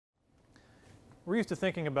we're used to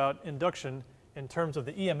thinking about induction in terms of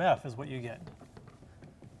the EMF is what you get.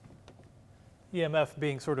 EMF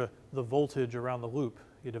being sort of the voltage around the loop.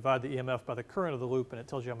 You divide the EMF by the current of the loop and it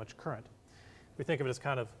tells you how much current. We think of it as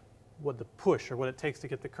kind of what the push or what it takes to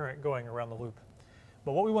get the current going around the loop.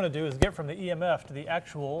 But what we want to do is get from the EMF to the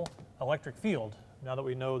actual electric field, now that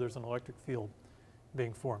we know there's an electric field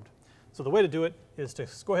being formed. So the way to do it is to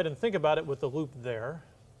go ahead and think about it with the loop there.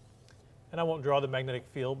 And I won't draw the magnetic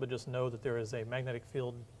field, but just know that there is a magnetic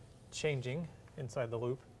field changing inside the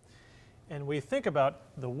loop. And we think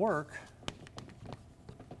about the work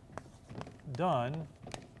done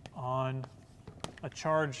on a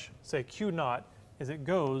charge, say Q naught, as it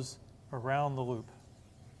goes around the loop.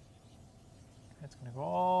 It's going to go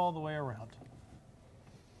all the way around.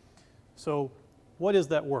 So what is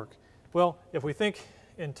that work? Well, if we think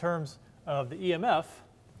in terms of the EMF,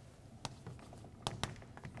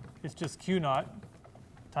 it's just Q naught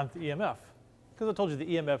times the EMF. Because I told you the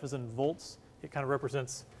EMF is in volts, it kind of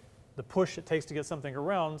represents the push it takes to get something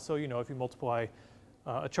around. So you know, if you multiply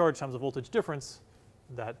a charge times the voltage difference,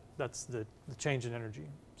 that's the change in energy.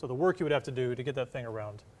 So the work you would have to do to get that thing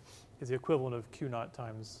around is the equivalent of Q naught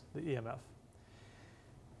times the EMF.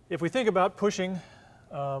 If we think about pushing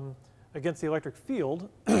against the electric field,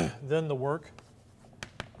 then the work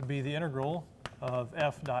would be the integral of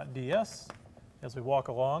F dot ds as we walk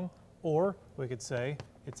along, or we could say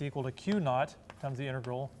it's equal to Q naught times the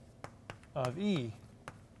integral of E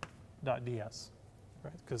dot ds,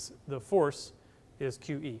 right? Because the force is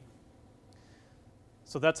QE.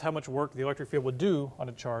 So that's how much work the electric field would do on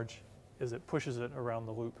a charge as it pushes it around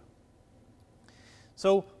the loop.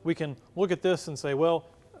 So we can look at this and say, well,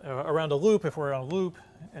 around a loop, if we're on a loop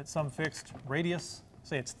at some fixed radius,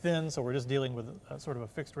 say it's thin, so we're just dealing with sort of a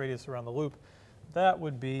fixed radius around the loop, that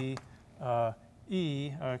would be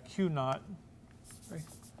Q naught, right?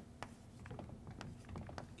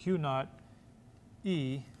 Q naught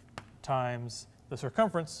E times the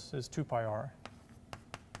circumference is 2 pi r.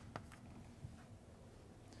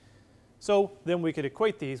 So then we could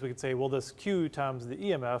equate these. We could say, well, this Q times the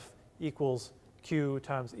EMF equals Q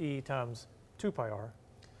times E times 2 pi r.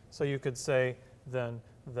 So you could say then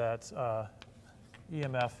that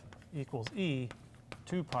EMF equals E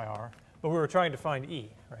 2 pi r. But we were trying to find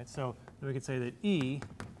E, right? So we could say that E,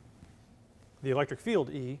 the electric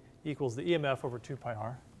field E, equals the EMF over 2 pi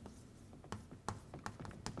r.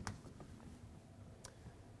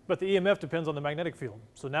 But the EMF depends on the magnetic field.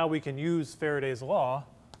 So now we can use Faraday's law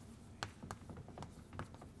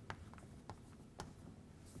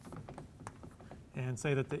and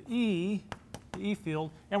say that the E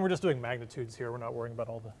field, and we're just doing magnitudes here, we're not worrying about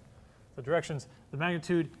all the directions. The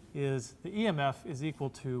magnitude is, the EMF is equal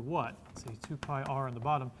to what? Let's see, 2 pi r on the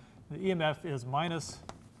bottom. The EMF is minus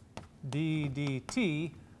d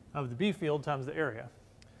dt of the B field times the area.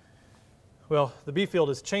 Well, the B field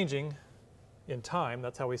is changing in time,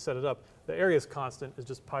 that's how we set it up. The area is constant, is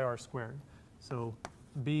just pi r squared. So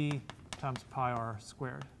B times pi r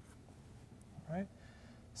squared, all right?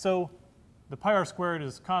 So the pi r squared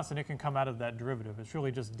is constant, it can come out of that derivative. It's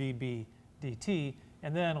really just dB dt,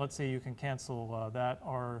 and then let's say you can cancel that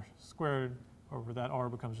r squared over that r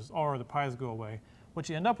becomes just r, the pi's go away. What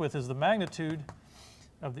you end up with is the magnitude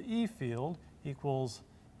of the E field equals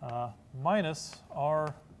minus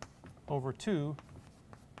r over 2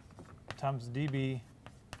 times dB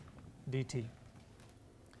dt.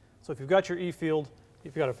 So if you've got your E field, if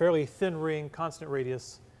you've got a fairly thin ring, constant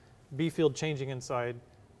radius, B field changing inside,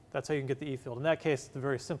 that's how you can get the E field. In that case, it's a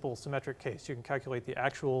very simple symmetric case. You can calculate the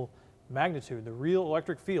actual magnitude, the real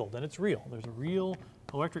electric field, and it's real. There's a real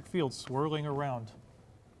electric field swirling around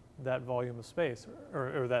that volume of space,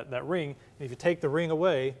 or that ring. And if you take the ring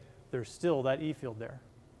away, there's still that E field there.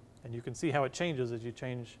 And you can see how it changes as you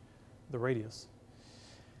change the radius.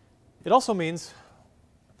 It also means,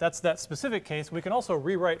 that's that specific case, we can also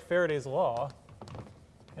rewrite Faraday's law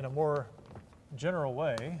in a more general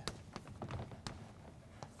way.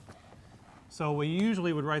 So we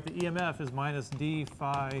usually would write the EMF as minus d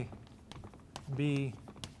phi b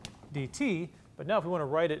dt, but now if we want to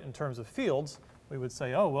write it in terms of fields, we would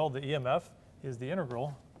say, oh, well, the EMF is the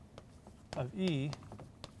integral of E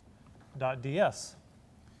dot ds,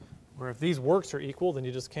 where if these works are equal, then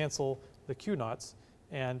you just cancel the Q naughts,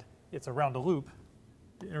 and it's around a loop,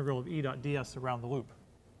 the integral of E dot ds around the loop.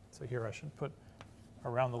 So here I should put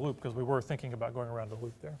around the loop, because we were thinking about going around the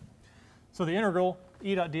loop there. So the integral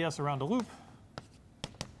E dot ds around a loop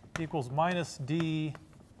equals minus d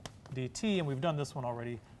dt, and we've done this one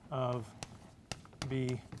already, of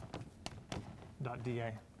B dot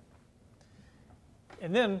dA.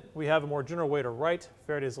 And then we have a more general way to write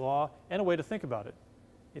Faraday's law and a way to think about it.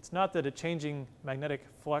 it's not that a changing magnetic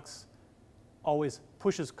flux always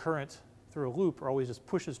pushes current through a loop or always just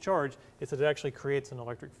pushes charge, it's that it actually creates an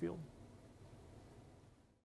electric field.